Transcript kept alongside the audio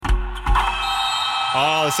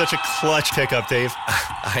Oh, such a clutch pickup, Dave.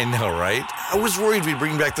 I know, right? I was worried we'd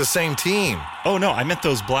bring back the same team. Oh, no, I meant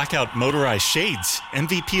those blackout motorized shades.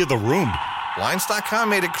 MVP of the room. Blinds.com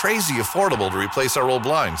made it crazy affordable to replace our old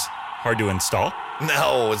blinds. Hard to install?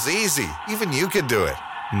 No, it's easy. Even you could do it.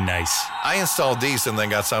 Nice. I installed these and then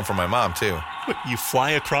got some for my mom, too. What, you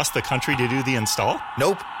fly across the country to do the install?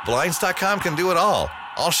 Nope. Blinds.com can do it all.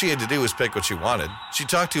 All she had to do was pick what she wanted. She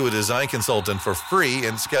talked to a design consultant for free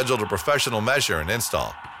and scheduled a professional measure and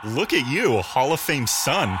install. Look at you, a Hall of Fame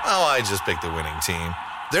son. Oh, I just picked the winning team.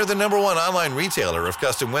 They're the #1 online retailer of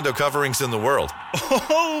custom window coverings in the world.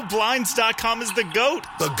 Oh, Blinds.com is the GOAT.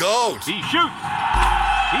 The GOAT! He shoots.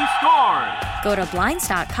 He scores. Go to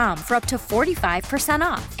Blinds.com for up to 45%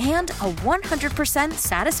 off and a 100%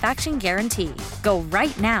 satisfaction guarantee. Go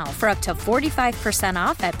right now for up to 45%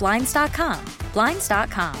 off at Blinds.com.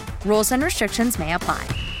 Blinds.com. Rules and restrictions may apply.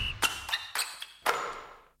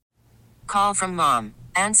 Call from mom.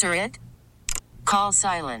 Answer it. Call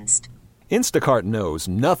silenced. Instacart knows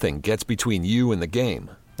nothing gets between you and the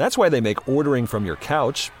game. That's why they make ordering from your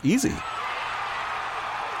couch easy.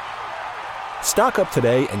 Stock up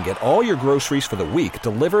today and get all your groceries for the week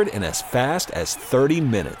delivered in as fast as 30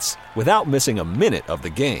 minutes without missing a minute of the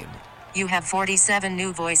game. You have 47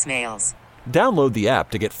 new voicemails. Download the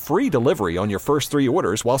app to get free delivery on your first 3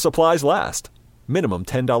 orders while supplies last. Minimum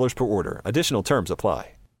 $10 per order. Additional terms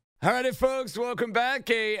apply. All right, folks, welcome back.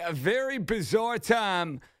 A very bizarre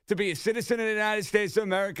time to be a citizen of the United States of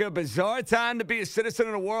America. Bizarre time to be a citizen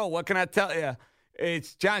of the world. What can I tell you?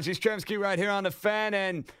 It's John Jastrzemski right here on The Fan.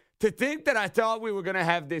 And to think that I thought we were going to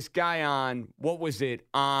have this guy on, what was it,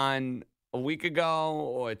 on a week ago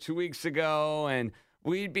or 2 weeks ago, and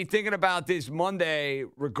we'd be thinking about this Monday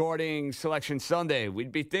regarding Selection Sunday.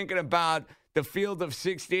 We'd be thinking about the field of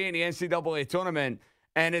 60 in the NCAA tournament.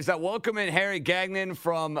 And as I welcome in Harry Gagnon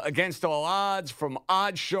from Against All Odds, from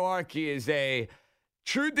OddsShark, he is a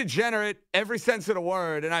true degenerate, every sense of the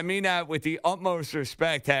word, and I mean that with the utmost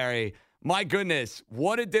respect, Harry. My goodness,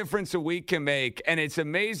 what a difference a week can make. And it's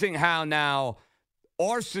amazing how now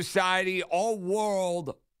our society, our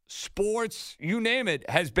world, sports, you name it,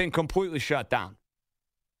 has been completely shut down.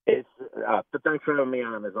 It's thanks for having me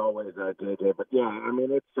on, as always, JJ. But, yeah, I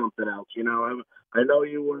mean, it's something else. You know, I know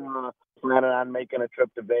you were planning on making a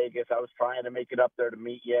trip to Vegas. I was trying to make it up there to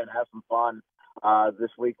meet you and have some fun.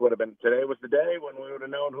 This week would have been – today was the day when we would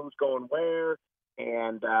have known who's going where.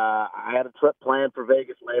 And I had a trip planned for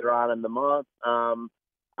Vegas later on in the month.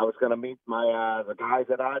 I was going to meet the guys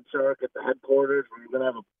at OddsShark at the headquarters. We were going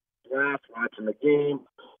to have a blast watching the game,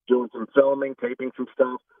 doing some filming, taping some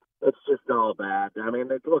stuff. It's just all bad. I mean,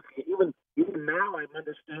 look, even now I'm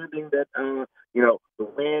understanding that, the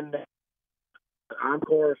Wynn, the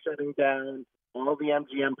Encore are shutting down, all the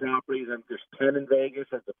MGM properties, and there's 10 in Vegas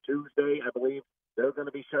as of Tuesday, I believe. They're going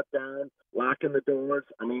to be shut down, locking the doors.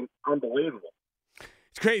 I mean, unbelievable.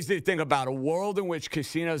 It's crazy to think about a world in which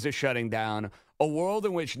casinos are shutting down, a world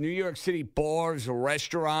in which New York City bars,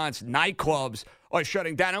 restaurants, nightclubs are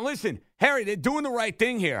shutting down. And listen, Harry, they're doing the right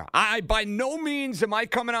thing here. I by no means am I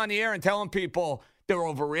coming on the air and telling people they're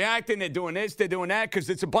overreacting, they're doing this, they're doing that, because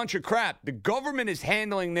it's a bunch of crap. The government is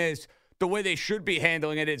handling this the way they should be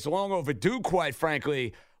handling it. It's long overdue, quite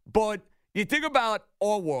frankly. But you think about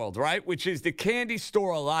our world, right, which is the candy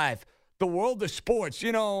store alive. The world of sports,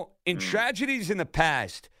 in tragedies in the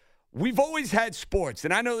past, we've always had sports.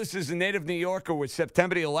 And I know this is a native New Yorker with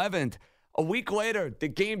September the 11th. A week later, the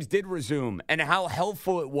games did resume, and how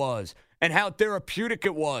helpful it was and how therapeutic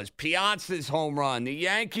it was. Piazza's home run, the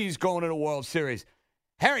Yankees going to the World Series.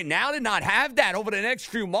 Harry, now to not have that over the next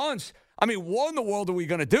few months, I mean, what in the world are we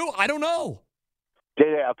going to do? I don't know.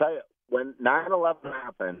 JJ, I'll tell you, when 9/11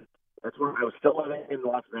 happened, that's when I was still living in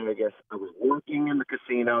Las Vegas. I was working in the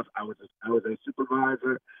casinos. I was a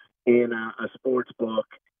supervisor in a sports book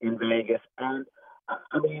in Vegas. And,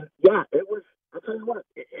 I mean, yeah, it was – I'll tell you what,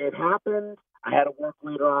 it happened. I had to work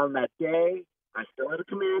later on that day. I still had to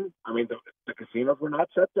come in. I mean, the casinos were not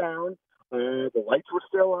shut down. The lights were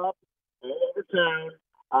still up all over town.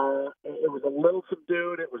 It was a little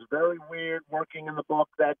subdued. It was very weird working in the book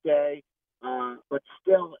that day. But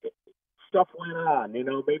still – stuff went on,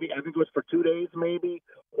 maybe I think it was for 2 days, maybe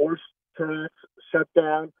horse tracks shut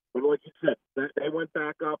down. But like you said, they went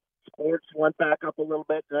back up. Sports went back up a little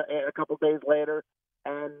bit a couple of days later,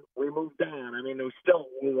 and we moved down. I mean,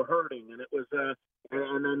 we were hurting, and it was,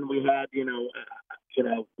 and then we had,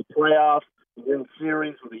 the playoffs, the World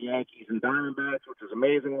Series with the Yankees and Diamondbacks, which was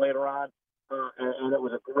amazing later on, and it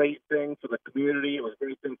was a great thing for the community. It was a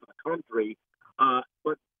great thing for the country,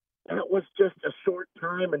 but it was just a short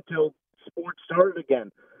time until sports started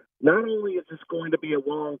again. not only is this going to be a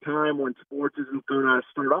long time when sports isn't going to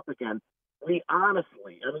start up again, we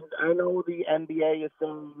honestly, I mean, I know the NBA is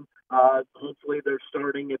saying hopefully they're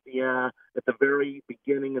starting at the very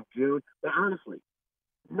beginning of June, but honestly,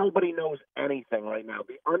 nobody knows anything right now.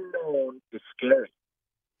 The unknown is scary.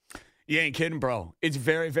 You ain't kidding, bro. It's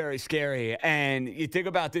very, very scary. And you think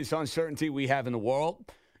about this uncertainty we have in the world.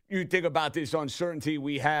 You think about this uncertainty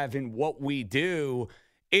we have in what we do.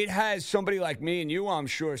 It has somebody like me and you, I'm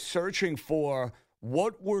sure, searching for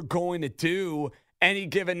what we're going to do any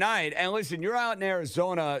given night. And listen, you're out in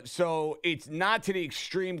Arizona, so it's not to the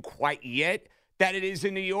extreme quite yet that it is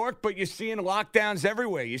in New York, but you're seeing lockdowns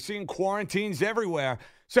everywhere. You're seeing quarantines everywhere.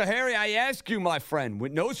 So, Harry, I ask you, my friend,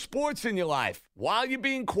 with no sports in your life, while you're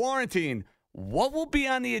being quarantined, what will be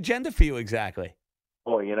on the agenda for you exactly?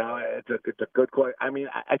 Oh, it's a good question. I mean,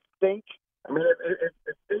 I think,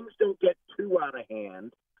 if things don't get too out of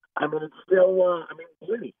hand, I mean, it's still,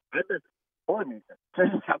 believe me,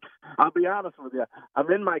 I'll be honest with you.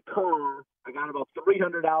 I'm in my car. I got about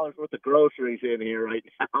 $300 worth of groceries in here right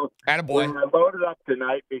now. Attaboy. I loaded up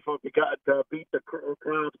tonight before we got to beat the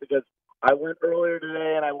crowds because I went earlier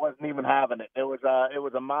today and I wasn't even having it. It was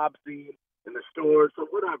a mob scene in the store, so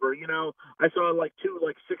whatever. I saw like two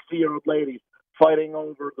 60-year-old ladies fighting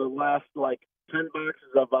over the last 10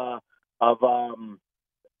 boxes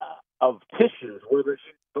of tissues. Where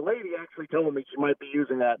the lady actually told me she might be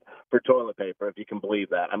using that for toilet paper, if you can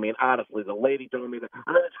believe that. I mean, honestly, the lady told me that.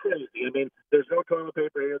 I mean, it's crazy. I mean, there's no toilet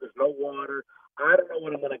paper here. There's no water. I don't know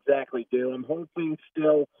what I'm going to exactly do. I'm hoping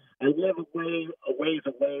still I live a ways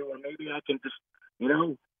away where maybe I can just,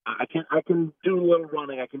 I can do a little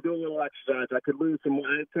running. I can do a little exercise. I could lose some.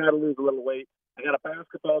 I try to lose a little weight. I got a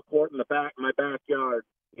basketball court in my backyard.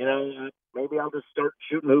 Maybe I'll just start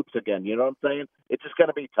shooting hoops again. You know what I'm saying? It's just going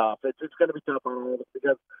to be tough. It's going to be tough on all of us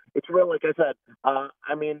because it's real. Like I said,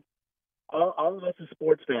 I mean, all of us as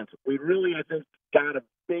sports fans, we really, I think, got a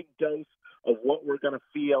big dose of what we're going to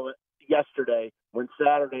feel yesterday when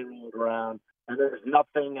Saturday rolled around, and there's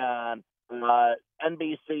nothing on.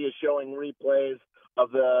 NBC is showing replays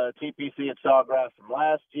of the TPC at Sawgrass from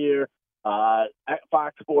last year.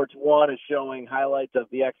 Fox Sports 1 is showing highlights of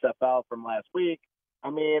the XFL from last week. I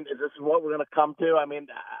mean, is this what we're going to come to? I mean,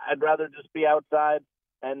 I'd rather just be outside.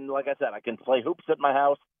 And like I said, I can play hoops at my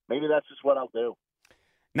house. Maybe that's just what I'll do.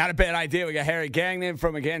 Not a bad idea. We got Harry Gagnon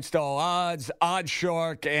from Against All Odds, Odd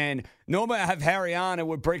Shark. And normally I have Harry on and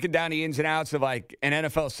we're breaking down the ins and outs of an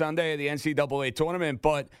NFL Sunday or the NCAA tournament.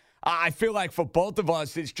 But I feel like for both of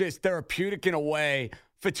us, it's just therapeutic in a way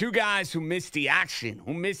for two guys who missed the action,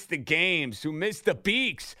 who missed the games, who missed the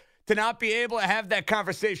beaks, to not be able to have that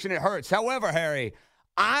conversation. It hurts. However, Harry,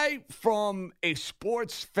 I, from a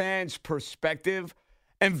sports fan's perspective,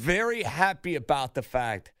 am very happy about the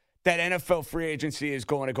fact that NFL free agency is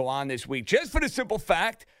going to go on this week, just for the simple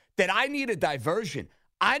fact that I need a diversion.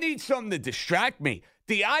 I need something to distract me.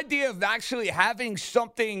 The idea of actually having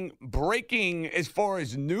something breaking as far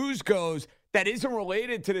as news goes that isn't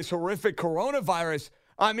related to this horrific coronavirus,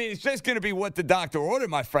 I mean, it's just going to be what the doctor ordered,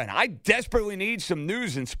 my friend. I desperately need some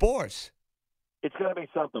news in sports. It's going to be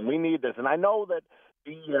something. We need this. And I know that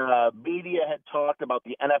the media had talked about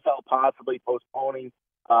the NFL possibly postponing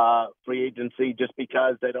free agency just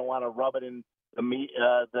because they don't want to rub it in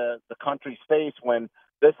the country's face when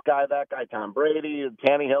this guy, that guy, Tom Brady, and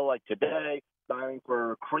Tannehill, like today, signing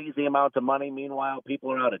for crazy amounts of money. Meanwhile,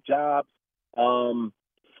 people are out of jobs.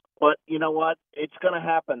 But you know what? It's going to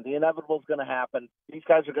happen. The inevitable is going to happen. These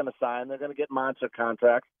guys are going to sign. They're going to get monster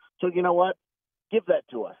contracts. So you know what? Give that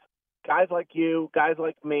to us. Guys like you, guys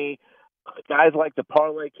like me, guys like the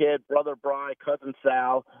Parlay Kid, Brother Bry, Cousin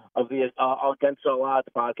Sal of the Against All Odds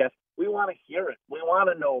podcast. We want to hear it. We want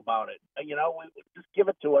to know about it. We just give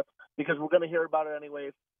it to us because we're going to hear about it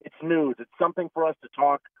anyways. It's news. It's something for us to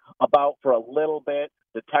talk about for a little bit,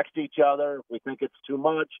 to text each other if we think it's too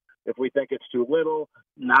much, if we think it's too little,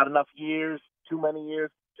 not enough years, too many years.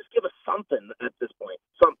 Just give us something at this point,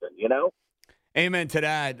 something, Amen to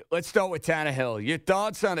that. Let's start with Tannehill. Your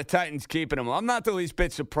thoughts on the Titans keeping him? I'm not the least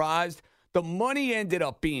bit surprised. The money ended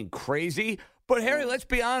up being crazy. But, Harry, let's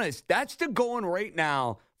be honest. That's the going rate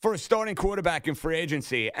now for a starting quarterback in free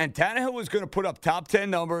agency. And Tannehill was going to put up top 10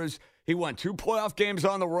 numbers. He won 2 playoff games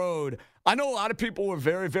on the road. I know a lot of people were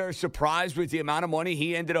very, very surprised with the amount of money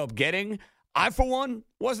he ended up getting. I, for one,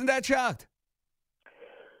 wasn't that shocked.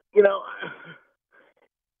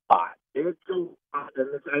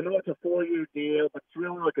 I know it's a 4-year deal, but it's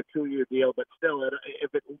really like a 2-year deal. But still,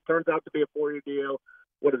 if it turns out to be a 4-year deal,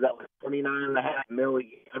 what is that, like $29.5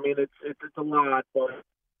 million? I mean, it's a lot. But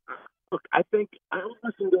look, I think I was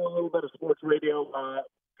listening to a little bit of sports radio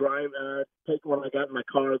take when I got in my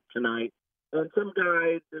car tonight, and some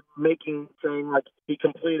guy saying like he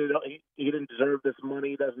completed, he didn't deserve this money,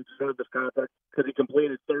 he doesn't deserve this contract because he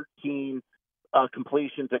completed 13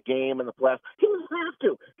 completions a game in the playoffs. He doesn't have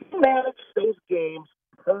to. He managed those games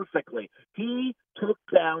perfectly. He took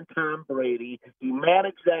down Tom Brady. He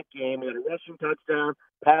managed that game. He had a rushing touchdown,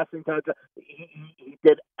 passing touchdown. He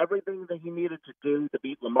did everything that he needed to do to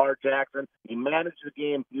beat Lamar Jackson. He managed the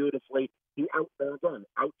game beautifully. He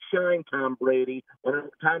outshined Tom Brady when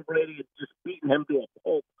Tom Brady had just beaten him to a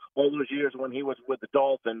pulp all those years when he was with the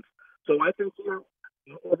Dolphins. So I think, is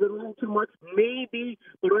it a little too much? Maybe,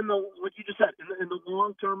 but what you just said, in the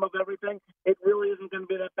long term of everything, it really isn't going to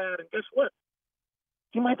be that bad. And guess what?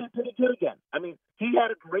 He might be pretty good again. I mean, he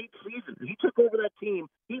had a great season. He took over that team.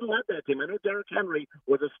 He led that team. I know Derrick Henry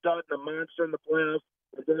was a stud and a monster in the playoffs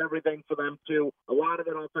and did everything for them, too. A lot of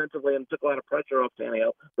it offensively and took a lot of pressure off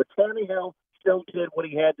Tannehill. But Tannehill still did what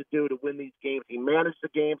he had to do to win these games. He managed the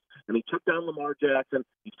games, and he took down Lamar Jackson.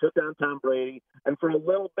 He took down Tom Brady. And for a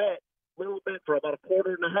little bit, for about a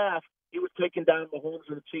quarter and a half, he was taking down Mahomes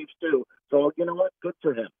and the Chiefs, too. So, you know what? Good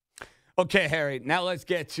for him. Okay, Harry, now let's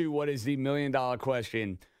get to what is the million-dollar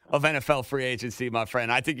question of NFL free agency, my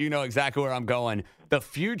friend. I think you know exactly where I'm going. The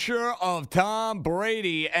future of Tom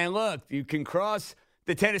Brady. And look, you can cross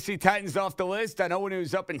the Tennessee Titans off the list. I know when he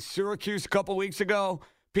was up in Syracuse a couple weeks ago,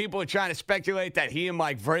 people are trying to speculate that he and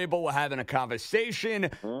Mike Vrabel were having a conversation.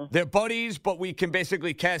 They're buddies, but we can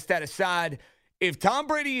basically cast that aside. If Tom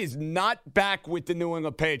Brady is not back with the New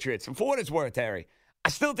England Patriots, and for what it's worth, Harry, I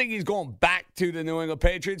still think he's going back to the New England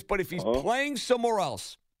Patriots, but if he's playing somewhere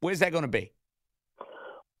else, where's that going to be?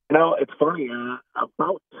 You know, it's funny.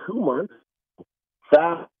 About 2 months,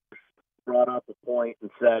 Sal brought up a point and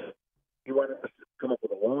said he wanted us to come up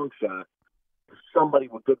with a long shot, somebody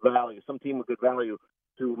with good value, some team with good value,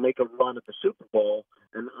 to make a run at the Super Bowl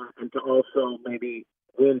and to also maybe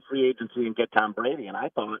win free agency and get Tom Brady. And I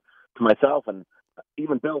thought to myself, and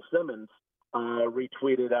even Bill Simmons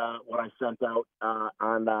retweeted what I sent out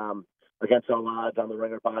on Against All Odds on the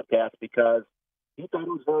Ringer podcast because he thought it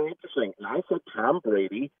was very interesting. And I said Tom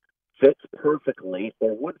Brady fits perfectly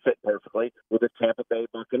or would fit perfectly with the Tampa Bay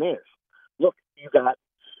Buccaneers. Look, you got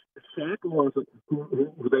Shaq Lawson,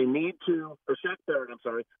 who they need to, or Shaq Barrett, I'm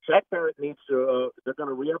sorry. Shaq Barrett needs to, they're going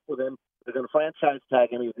to re-up with him. They're going to franchise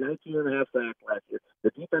tag him. He was 19.5 sacks last year.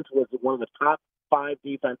 The defense was one of the top 5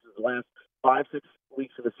 defenses the last 5-6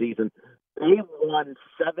 weeks of the season. They won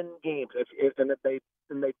 7 games,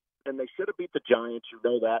 and they should have beat the Giants. You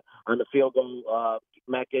know that on the field goal.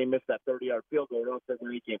 Matt Gay missed that 30-yard field goal. They also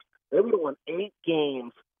won 8 games. They would have won 8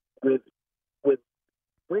 games with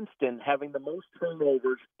Winston having the most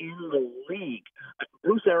turnovers in the league.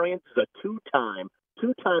 Bruce Arians is a two-time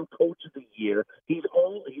coach of the year. He's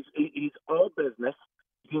all business.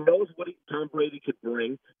 He knows what Tom Brady could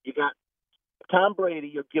bring. You got Tom Brady,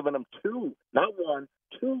 you're giving him 2, not 1,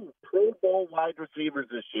 2 Pro Bowl wide receivers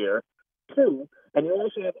this year, 2, and you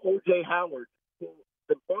also have O.J. Howard, who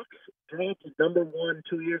the Bucs drafted number 1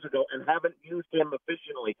 2 years ago and haven't used him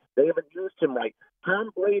efficiently. They haven't used him right.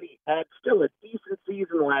 Tom Brady had still a decent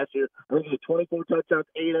season last year. I think he had 24 touchdowns,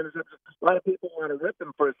 8 interceptions. A lot of people want to rip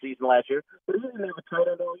him for a season last year, but he didn't have a tight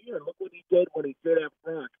end all year. And look what he did when he did have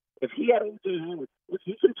Gronk. If he had O.J. Howard,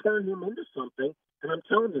 he can turn him into something. And I'm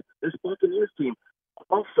telling you, this Buccaneers team,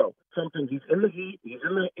 also something. He's in the heat. He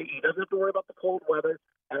doesn't have to worry about the cold weather.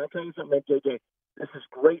 And I'll tell you something, JJ. This is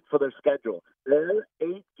great for their schedule. There are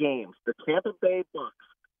 8 games. The Tampa Bay Bucks.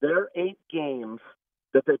 There are 8 games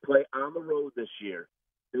that they play on the road this year.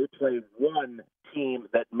 They play one team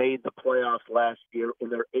that made the playoffs last year in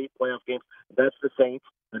their 8 playoff games. That's the Saints,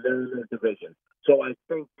 and they're in their division. So I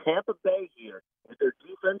think Tampa Bay here, with their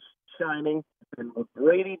defense shining, and with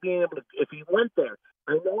Brady being able to, if he went there,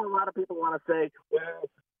 I know a lot of people want to say, well,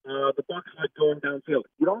 the Bucs like going downfield.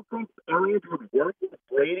 You don't think Arians would work with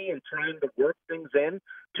Brady and trying to work things in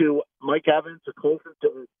to Mike Evans or closer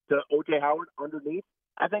to O.J. Howard underneath?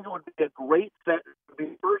 I think it would be a great fit. It would be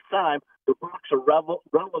the first time the Bucs are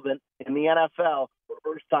relevant in the NFL for the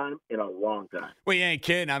first time in a long time. Well, you ain't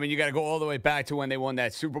kidding. I mean, you got to go all the way back to when they won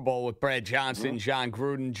that Super Bowl with Brad Johnson, John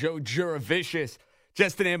Gruden, Joe Juravicius,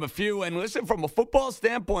 just to name a few. And listen, from a football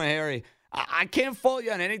standpoint, Harry, I can't fault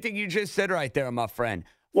you on anything you just said right there, my friend.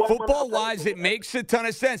 Well, football-wise, it makes a ton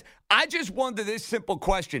of sense. I just wonder this simple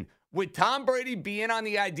question. With Tom Brady being on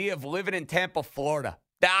the idea of living in Tampa, Florida,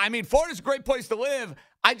 I mean, Florida's a great place to live.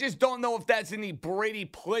 I just don't know if that's in the Brady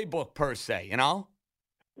playbook per se, you know?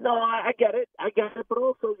 No, I get it. But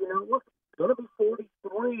also, look, it's going to be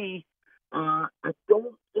 43. I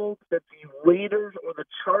don't think that the Raiders or the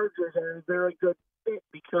Chargers are a very good fit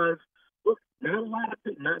because, look,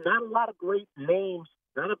 not lot of great names,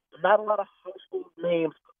 not a lot of household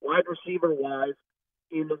names, wide receiver-wise,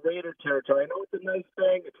 in the Raider territory. I know it's a nice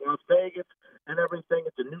thing. It's Las Vegas and everything.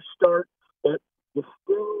 It's a new start, but you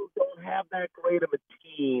still don't have that great of a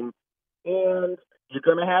team. And you're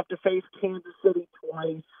going to have to face Kansas City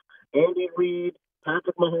twice, Andy Reid,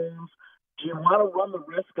 Patrick Mahomes. Do you want to run the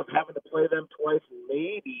risk of having to play them twice and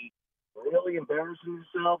maybe really embarrassing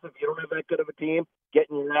yourself if you don't have that good of a team,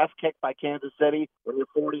 getting your ass kicked by Kansas City when you're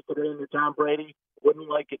 43 and you're Tom Brady? Wouldn't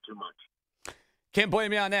like it too much. Can't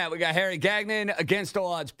blame me on that. We got Harry Gagnon, Against All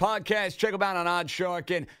Odds podcast. Check him out on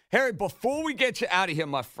OddsShark. And Harry, before we get you out of here,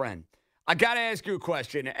 my friend, I got to ask you a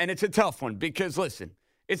question, and it's a tough one because, listen,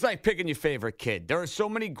 it's like picking your favorite kid. There are so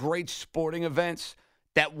many great sporting events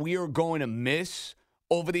that we are going to miss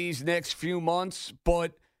over these next few months,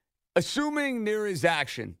 but assuming there is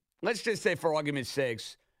action, let's just say for argument's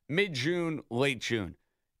sakes, mid-June, late June.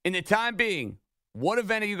 In the time being, what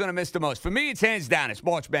event are you going to miss the most? For me, it's hands down. It's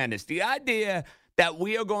March Madness. The idea that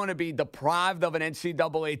we are going to be deprived of an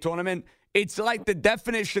NCAA tournament, it's like the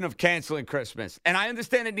definition of canceling Christmas. And I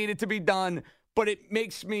understand it needed to be done, but it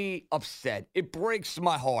makes me upset. It breaks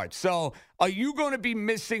my heart. So are you going to be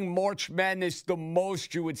missing March Madness the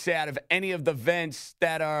most, you would say, out of any of the events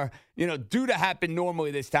that are, due to happen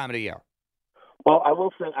normally this time of the year? Well, I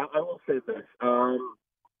will say this.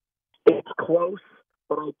 It's close,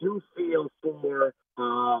 but I do feel for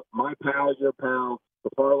my pal, your pal, the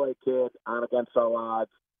Parlay Kid on Against All Odds.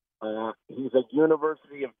 He's a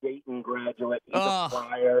University of Dayton graduate. He's a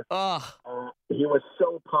Flyer. He was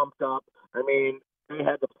so pumped up. I mean, they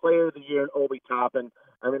had the Player of the Year in Obi Toppin.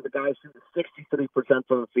 I mean, the guy shooting 63%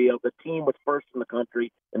 from the field. The team was first in the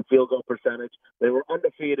country in field goal percentage. They were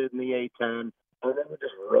undefeated in the A-10. And they were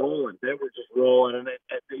just rolling. And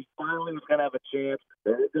they finally was going to have a chance.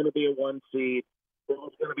 They were going to be a 1 seed. It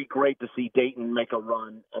was going to be great to see Dayton make a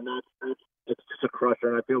run. And it's just a crusher.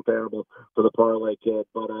 And I feel terrible for the Parlay Kid.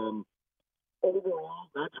 But overall,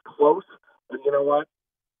 that's close. But you know what?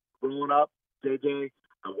 Growing up, JJ,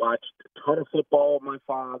 I watched a ton of football with my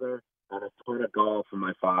father and a ton of golf with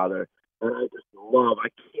my father. And I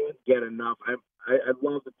can't get enough. I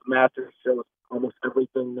love that the Masters show us almost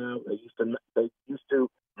everything now. They used to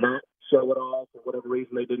not show it all for whatever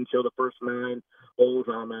reason. They didn't show the first 9 holes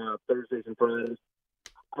on Thursdays and Fridays.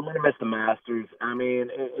 I'm going to miss the Masters. I mean,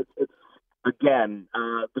 it's again,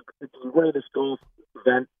 it's the greatest golf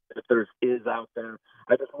event that there is out there.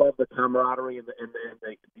 I just love the camaraderie and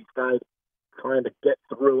these guys trying to get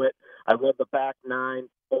through it. I love the back 9,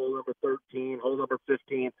 hole number 13, hole number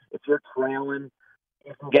 15. If you're trailing,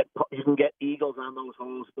 you can get eagles on those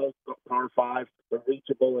holes, both par 5, they're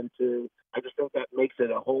reachable into. I just think that makes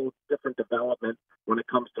it a whole different development when it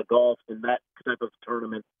comes to golf in that type of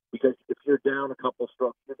tournament. Because if you're down a couple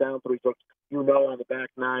strokes, you're down 3 strokes, on the back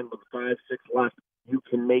 9 with 5, 6 left, you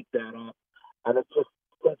can make that up. And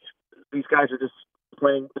these guys are just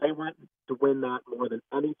playing. They want to win that more than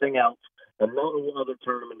anything else, and no other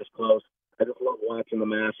tournament is close. I just love watching the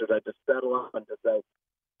Masters. I just settle up and just say,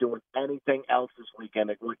 doing anything else this weekend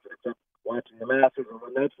except watching the Masters. And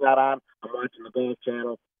when that's not on, I'm watching the Golf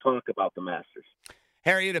Channel talk about the Masters.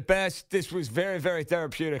 Harry, you're the best. This was very, very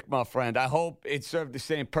therapeutic, my friend. I hope it served the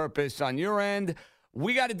same purpose on your end.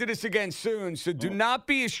 We got to do this again soon, so do not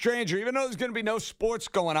be a stranger. Even though there's going to be no sports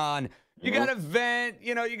going on, you got to vent.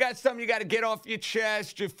 You got something you got to get off your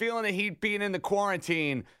chest. You're feeling the heat being in the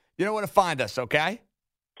quarantine. You know where to find us, okay?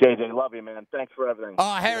 JJ, love you, man. Thanks for everything.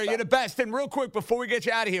 Harry, you're the best. And real quick, before we get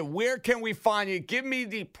you out of here, where can we find you? Give me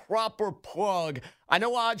the proper plug. I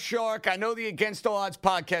know OddsShark. I know the Against All Odds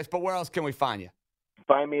podcast, but where else can we find you?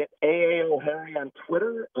 Find me at AAO Harry on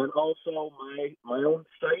Twitter and also my own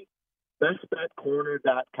site,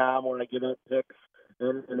 bestbetcorner.com, where I give out picks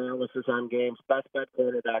and analysis on games,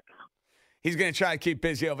 bestbetcorner.com. He's going to try to keep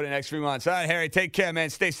busy over the next few months. All right, Harry, take care, man.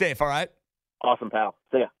 Stay safe, all right? Awesome, pal.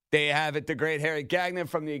 See ya. There you have it, the great Harry Gagnon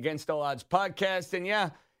from the Against All Odds podcast. And, yeah,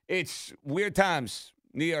 it's weird times,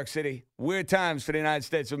 New York City. Weird times for the United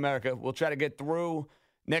States of America. We'll try to get through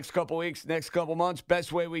next couple weeks, next couple months,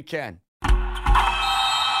 best way we can.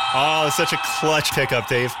 Oh, such a clutch pickup,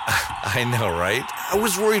 Dave. I know, right? I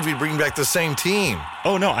was worried we'd bring back the same team.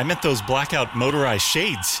 Oh, no, I meant those blackout motorized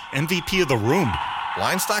shades. MVP of the room.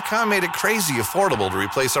 Blinds.com made it crazy affordable to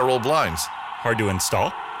replace our old blinds. Hard to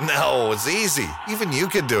install? No, it's easy. Even you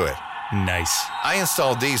could do it. Nice. I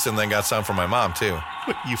installed these and then got some for my mom, too.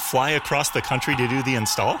 What, you fly across the country to do the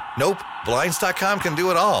install? Nope. Blinds.com can do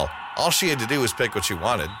it all. All she had to do was pick what she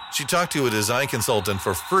wanted. She talked to a design consultant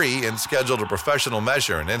for free and scheduled a professional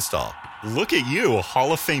measure and install. Look at you,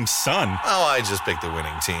 Hall of Fame son. Oh, I just picked the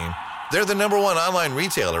winning team. They're the #1 online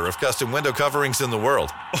retailer of custom window coverings in the world.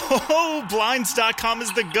 Oh, Blinds.com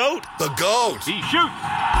is the GOAT. The GOAT! He shoots.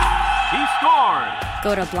 He scores.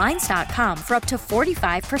 Go to Blinds.com for up to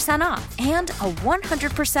 45% off and a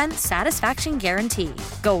 100% satisfaction guarantee.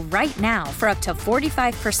 Go right now for up to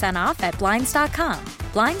 45% off at Blinds.com.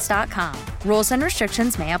 Blinds.com. Rules and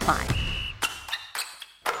restrictions may apply.